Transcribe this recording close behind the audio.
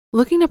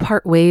Looking to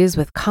part ways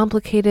with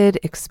complicated,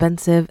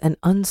 expensive, and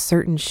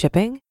uncertain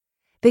shipping?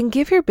 Then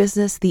give your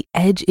business the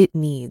edge it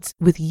needs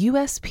with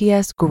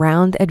USPS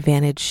Ground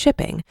Advantage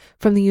shipping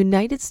from the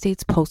United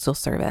States Postal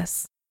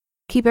Service.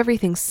 Keep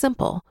everything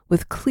simple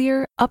with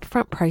clear,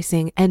 upfront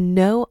pricing and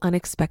no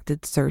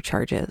unexpected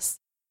surcharges.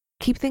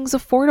 Keep things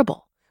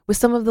affordable with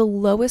some of the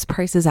lowest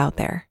prices out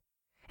there.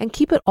 And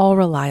keep it all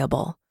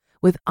reliable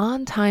with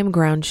on-time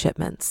ground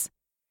shipments.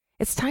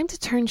 It's time to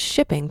turn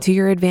shipping to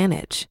your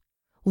advantage.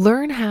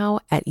 Learn how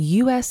at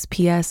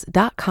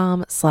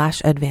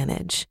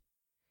USPS.com/advantage.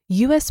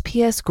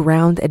 USPS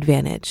Ground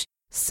Advantage.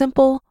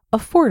 Simple,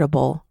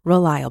 affordable,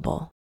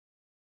 reliable.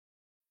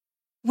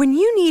 When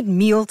you need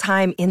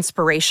mealtime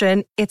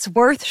inspiration, it's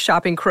worth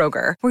shopping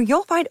Kroger, where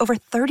you'll find over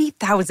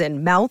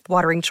 30,000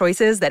 mouth-watering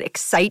choices that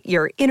excite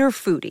your inner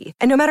foodie.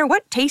 And no matter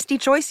what tasty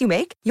choice you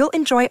make, you'll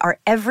enjoy our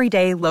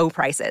everyday low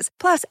prices,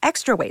 plus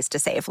extra ways to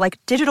save, like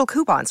digital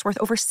coupons worth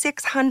over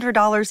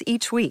 $600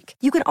 each week.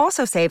 You can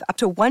also save up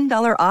to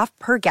 $1 off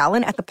per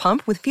gallon at the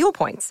pump with fuel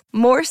points.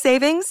 More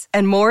savings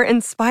and more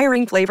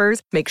inspiring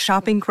flavors make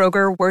shopping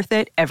Kroger worth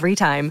it every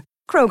time.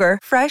 Kroger,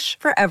 fresh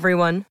for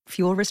everyone.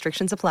 Fuel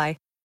restrictions apply.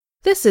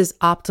 This is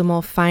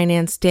Optimal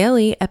Finance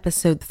Daily,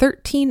 episode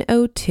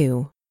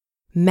 1302.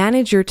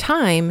 Manage Your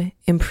Time,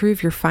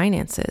 Improve Your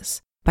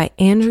Finances by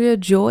Andrea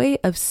Joy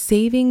of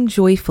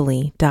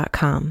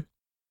SavingJoyfully.com.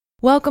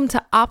 Welcome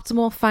to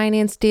Optimal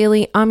Finance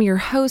Daily. I'm your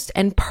host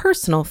and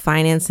personal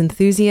finance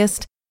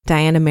enthusiast,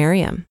 Diana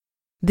Merriam.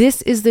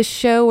 This is the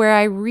show where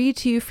I read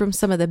to you from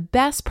some of the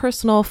best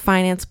personal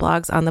finance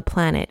blogs on the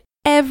planet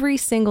every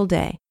single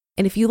day.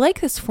 And if you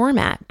like this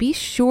format, be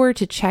sure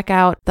to check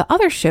out the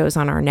other shows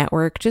on our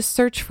network. Just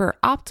search for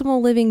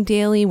Optimal Living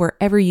Daily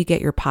wherever you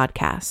get your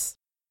podcasts.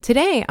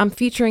 Today, I'm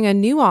featuring a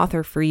new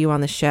author for you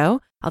on the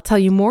show. I'll tell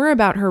you more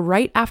about her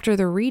right after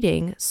the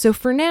reading. So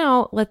for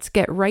now, let's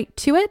get right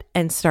to it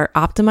and start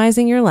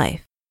optimizing your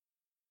life.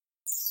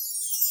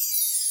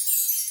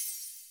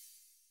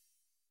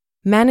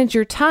 Manage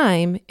Your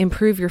Time,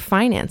 Improve Your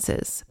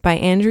Finances by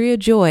Andrea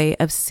Joy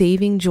of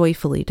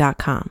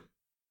SavingJoyfully.com.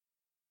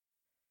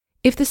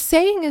 If the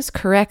saying is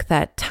correct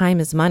that time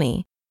is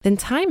money, then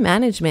time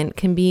management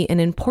can be an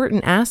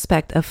important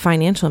aspect of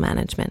financial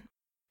management.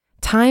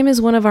 Time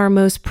is one of our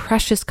most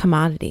precious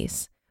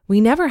commodities. We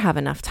never have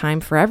enough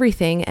time for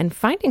everything, and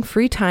finding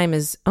free time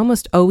is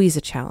almost always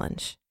a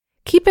challenge.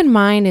 Keep in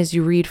mind as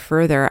you read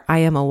further, I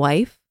am a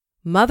wife,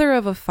 mother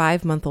of a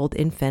 5-month-old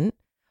infant,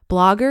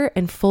 blogger,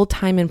 and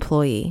full-time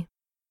employee.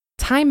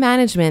 Time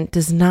management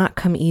does not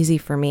come easy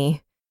for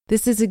me.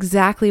 This is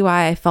exactly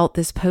why I felt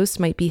this post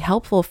might be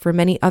helpful for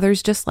many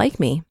others just like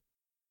me.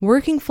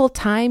 Working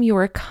full-time, you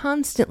are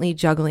constantly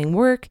juggling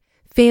work,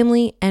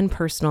 family, and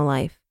personal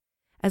life.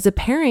 As a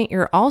parent,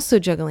 you're also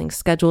juggling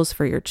schedules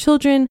for your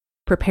children,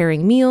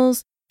 preparing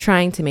meals,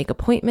 trying to make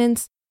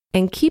appointments,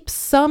 and keep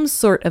some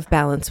sort of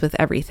balance with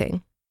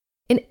everything.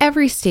 In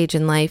every stage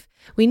in life,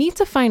 we need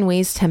to find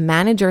ways to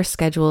manage our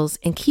schedules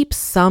and keep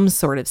some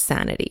sort of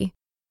sanity.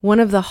 One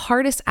of the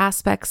hardest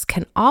aspects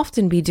can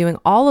often be doing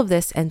all of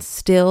this and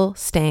still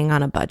staying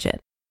on a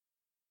budget.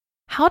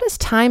 How does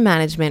time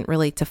management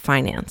relate to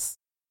finance?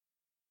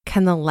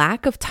 Can the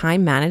lack of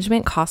time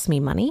management cost me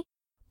money?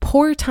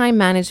 Poor time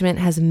management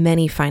has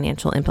many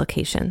financial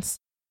implications.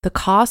 The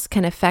cost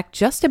can affect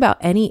just about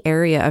any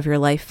area of your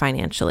life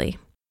financially.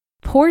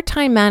 Poor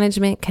time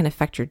management can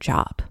affect your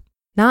job.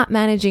 Not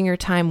managing your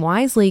time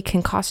wisely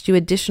can cost you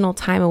additional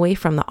time away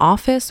from the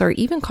office or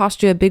even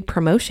cost you a big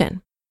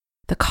promotion.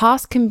 The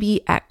cost can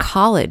be at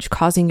college,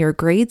 causing your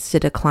grades to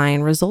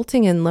decline,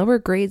 resulting in lower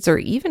grades or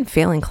even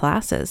failing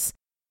classes.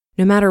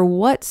 No matter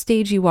what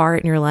stage you are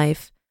in your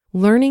life,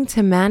 learning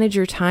to manage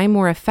your time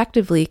more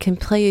effectively can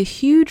play a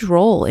huge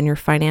role in your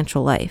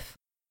financial life.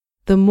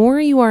 The more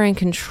you are in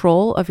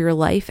control of your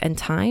life and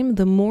time,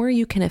 the more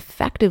you can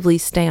effectively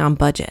stay on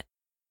budget.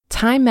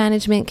 Time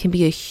management can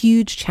be a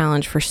huge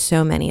challenge for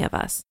so many of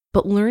us,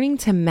 but learning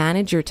to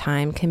manage your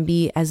time can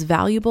be as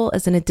valuable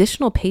as an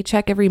additional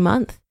paycheck every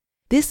month.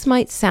 This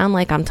might sound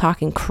like I'm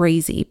talking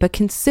crazy, but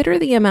consider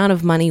the amount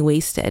of money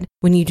wasted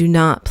when you do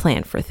not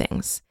plan for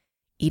things.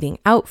 Eating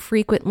out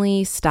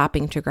frequently,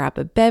 stopping to grab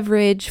a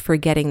beverage,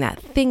 forgetting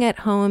that thing at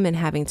home and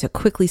having to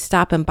quickly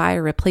stop and buy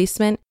a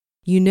replacement.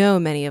 You know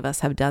many of us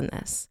have done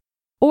this.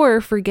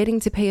 Or forgetting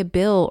to pay a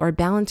bill or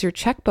balance your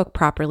checkbook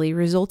properly,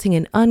 resulting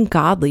in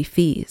ungodly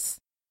fees.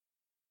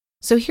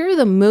 So here are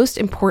the most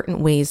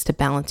important ways to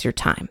balance your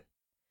time.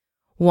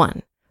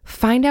 1.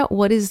 Find out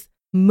what is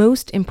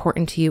most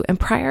important to you and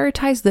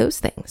prioritize those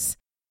things.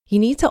 You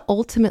need to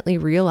ultimately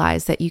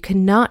realize that you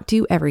cannot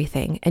do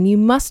everything, and you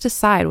must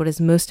decide what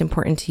is most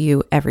important to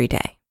you every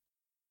day.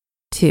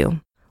 2,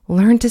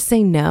 learn to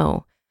say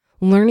no.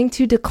 Learning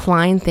to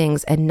decline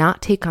things and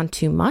not take on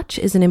too much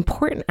is an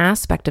important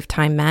aspect of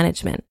time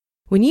management.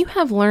 When you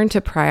have learned to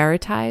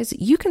prioritize,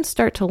 you can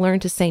start to learn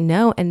to say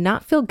no and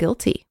not feel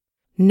guilty.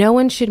 No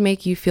one should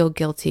make you feel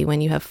guilty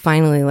when you have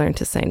finally learned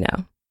to say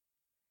no.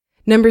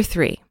 Number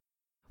 3,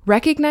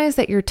 recognize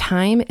that your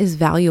time is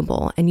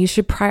valuable and you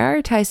should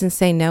prioritize and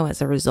say no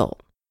as a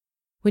result.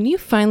 When you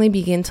finally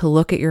begin to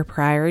look at your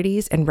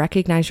priorities and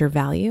recognize your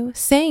value,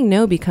 saying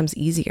no becomes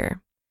easier.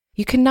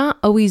 You cannot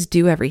always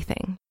do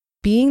everything.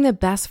 Being the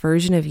best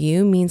version of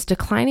you means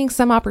declining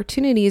some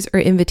opportunities or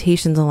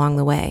invitations along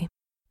the way.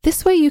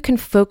 This way you can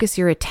focus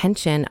your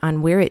attention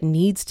on where it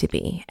needs to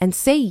be and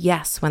say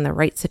yes when the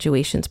right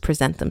situations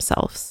present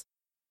themselves.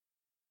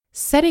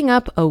 Setting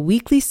up a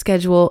weekly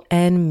schedule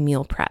and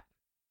meal prep.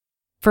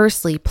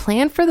 Firstly,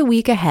 plan for the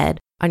week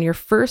ahead on your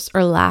first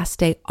or last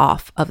day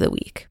off of the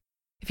week.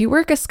 If you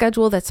work a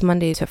schedule that's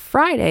Monday to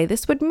Friday,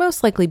 this would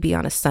most likely be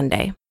on a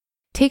Sunday.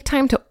 Take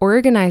time to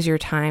organize your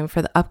time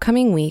for the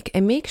upcoming week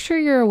and make sure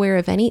you're aware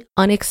of any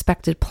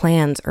unexpected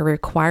plans or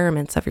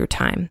requirements of your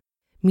time.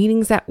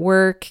 Meetings at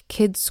work,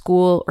 kids'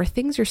 school, or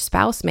things your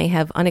spouse may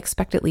have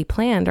unexpectedly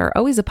planned are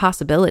always a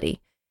possibility.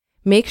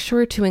 Make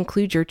sure to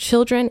include your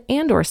children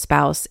and/or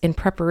spouse in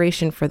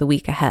preparation for the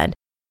week ahead.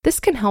 This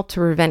can help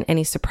to prevent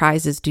any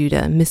surprises due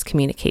to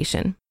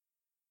miscommunication.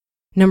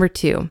 Number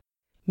 2,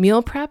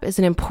 meal prep is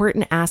an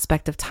important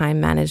aspect of time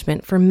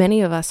management for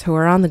many of us who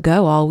are on the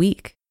go all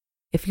week.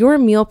 If your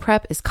meal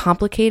prep is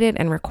complicated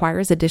and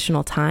requires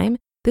additional time,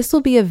 this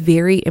will be a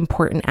very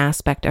important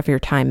aspect of your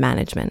time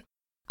management.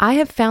 I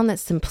have found that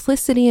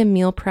simplicity in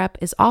meal prep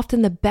is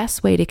often the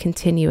best way to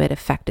continue it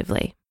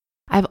effectively.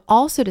 I've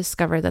also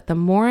discovered that the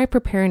more I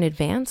prepare in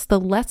advance, the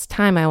less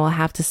time I will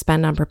have to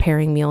spend on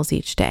preparing meals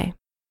each day.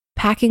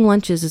 Packing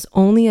lunches is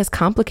only as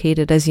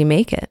complicated as you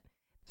make it.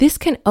 This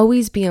can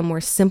always be a more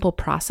simple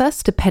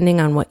process depending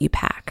on what you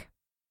pack.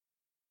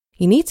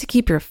 You need to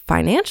keep your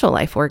financial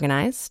life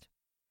organized.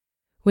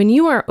 When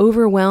you are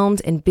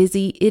overwhelmed and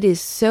busy, it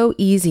is so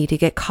easy to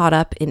get caught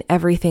up in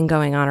everything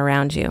going on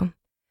around you.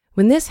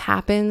 When this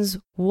happens,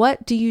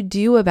 what do you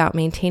do about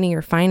maintaining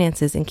your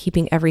finances and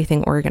keeping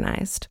everything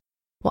organized?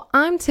 Well,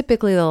 I'm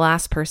typically the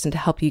last person to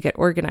help you get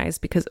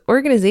organized because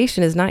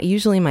organization is not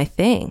usually my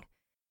thing.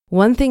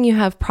 One thing you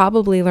have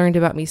probably learned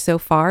about me so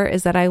far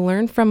is that I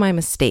learn from my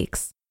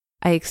mistakes.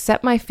 I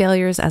accept my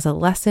failures as a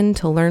lesson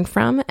to learn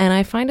from, and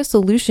I find a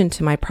solution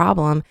to my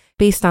problem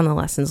based on the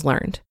lessons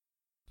learned.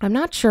 I'm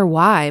not sure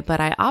why, but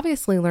I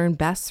obviously learn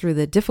best through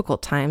the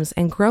difficult times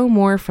and grow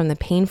more from the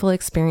painful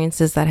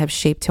experiences that have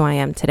shaped who I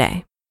am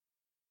today.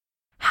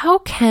 How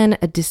can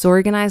a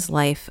disorganized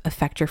life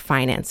affect your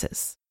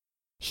finances?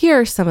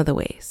 Here are some of the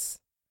ways.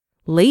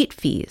 Late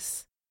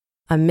fees,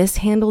 a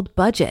mishandled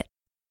budget,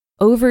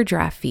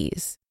 overdraft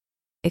fees,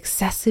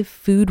 excessive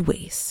food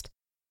waste,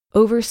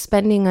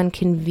 overspending on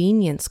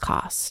convenience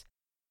costs,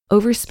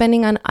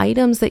 overspending on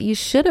items that you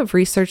should have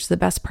researched the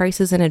best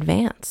prices in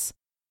advance,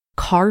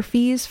 car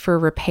fees for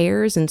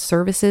repairs and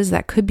services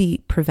that could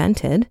be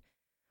prevented,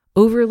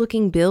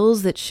 overlooking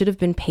bills that should have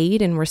been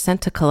paid and were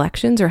sent to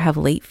collections or have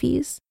late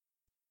fees,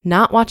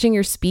 not watching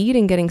your speed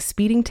and getting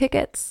speeding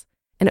tickets,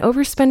 and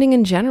overspending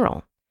in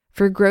general.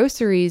 For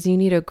groceries, you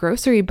need a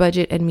grocery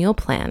budget and meal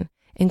plan,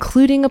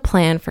 including a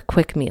plan for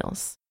quick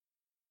meals.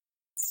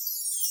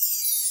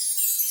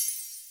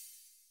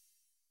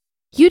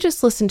 You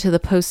just listened to the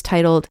post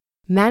titled,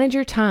 Manage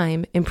Your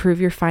Time, Improve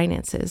Your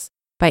Finances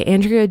by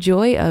Andrea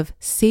Joy of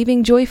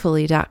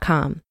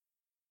SavingJoyfully.com.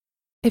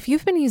 If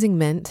you've been using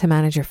Mint to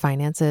manage your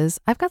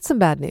finances, I've got some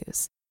bad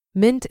news.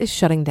 Mint is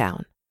shutting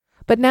down.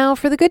 But now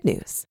for the good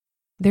news.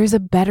 There's a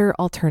better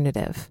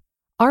alternative.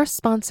 Our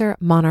sponsor,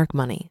 Monarch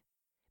Money.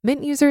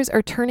 Mint users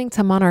are turning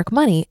to Monarch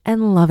Money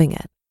and loving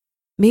it.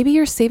 Maybe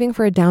you're saving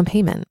for a down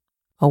payment,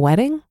 a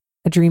wedding,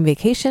 a dream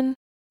vacation,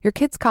 your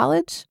kids'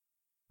 college.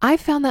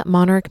 I've found that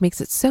Monarch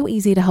makes it so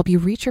easy to help you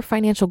reach your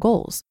financial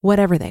goals,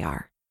 whatever they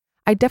are.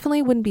 I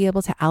definitely wouldn't be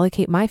able to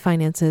allocate my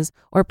finances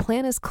or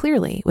plan as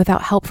clearly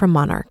without help from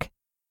Monarch.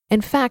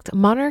 In fact,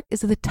 Monarch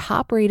is the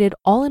top-rated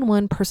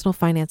all-in-one personal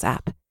finance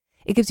app.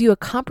 It gives you a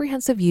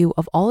comprehensive view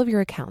of all of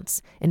your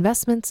accounts,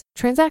 investments,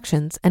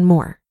 transactions, and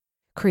more.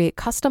 Create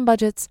custom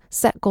budgets,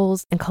 set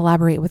goals, and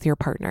collaborate with your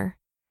partner.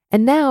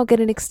 And now get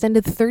an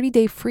extended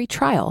 30-day free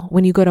trial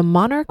when you go to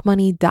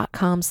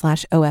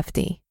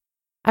monarchmoney.com/OFD.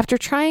 After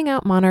trying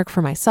out Monarch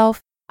for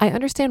myself, I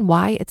understand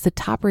why it's the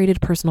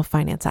top-rated personal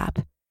finance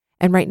app.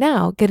 And right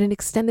now, get an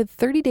extended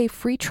 30-day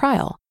free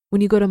trial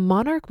when you go to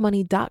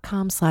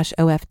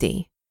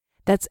monarchmoney.com/OFD.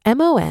 That's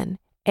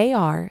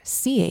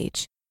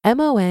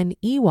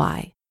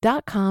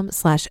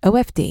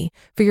monarchmoney.com/OFD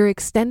for your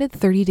extended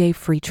 30-day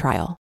free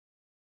trial.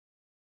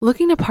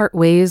 Looking to part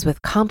ways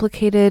with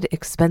complicated,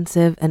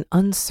 expensive, and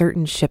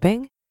uncertain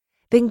shipping?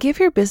 Then give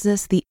your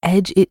business the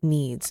edge it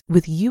needs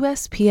with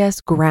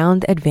USPS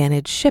Ground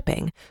Advantage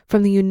shipping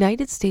from the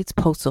United States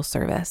Postal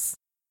Service.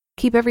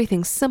 Keep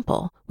everything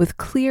simple with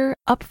clear,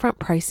 upfront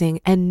pricing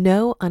and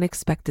no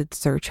unexpected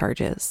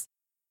surcharges.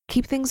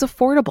 Keep things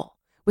affordable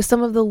with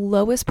some of the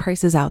lowest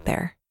prices out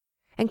there.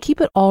 And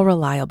keep it all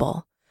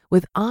reliable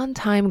with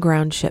on-time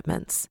ground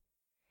shipments.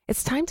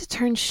 It's time to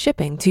turn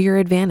shipping to your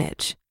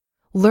advantage.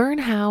 Learn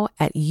how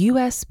at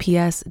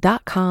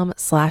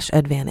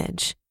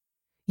USPS.com/advantage.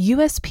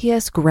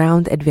 USPS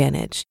Ground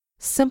Advantage.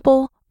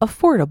 Simple,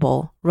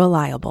 affordable,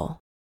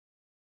 reliable.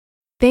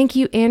 Thank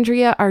you,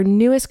 Andrea, our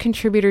newest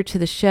contributor to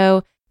the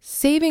show.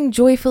 Saving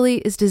Joyfully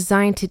is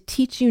designed to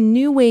teach you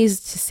new ways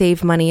to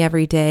save money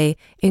every day,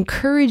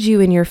 encourage you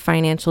in your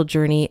financial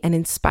journey, and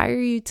inspire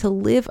you to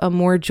live a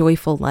more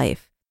joyful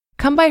life.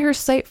 Come by her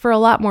site for a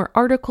lot more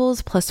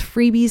articles, plus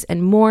freebies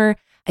and more.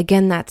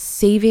 Again, that's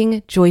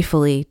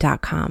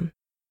savingjoyfully.com.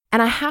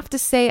 And I have to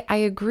say, I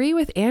agree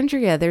with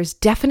Andrea. There's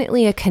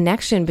definitely a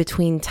connection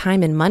between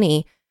time and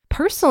money.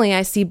 Personally,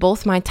 I see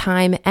both my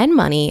time and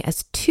money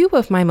as two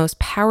of my most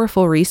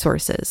powerful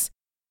resources.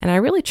 And I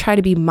really try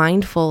to be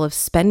mindful of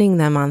spending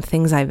them on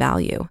things I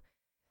value.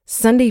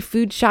 Sunday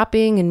food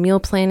shopping and meal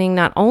planning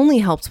not only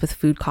helps with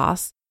food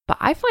costs, but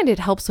I find it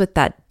helps with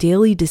that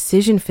daily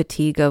decision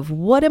fatigue of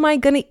what am I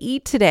going to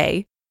eat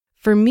today?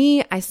 For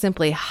me, I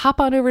simply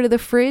hop on over to the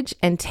fridge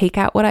and take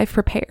out what I've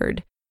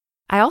prepared.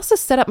 I also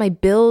set up my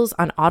bills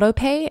on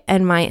autopay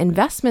and my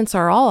investments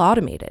are all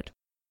automated.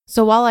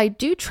 So while I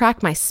do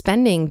track my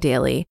spending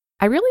daily,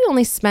 I really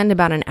only spend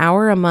about an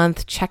hour a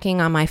month checking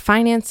on my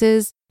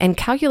finances and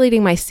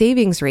calculating my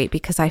savings rate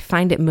because I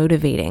find it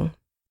motivating.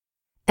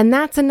 And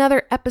that's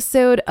another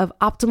episode of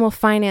Optimal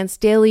Finance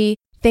Daily.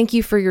 Thank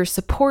you for your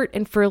support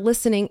and for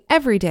listening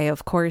every day,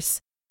 of course.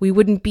 We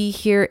wouldn't be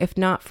here if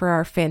not for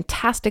our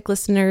fantastic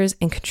listeners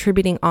and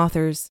contributing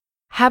authors.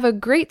 Have a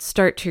great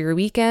start to your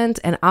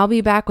weekend, and I'll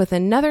be back with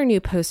another new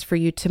post for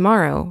you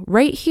tomorrow,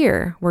 right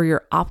here where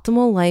your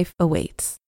optimal life awaits.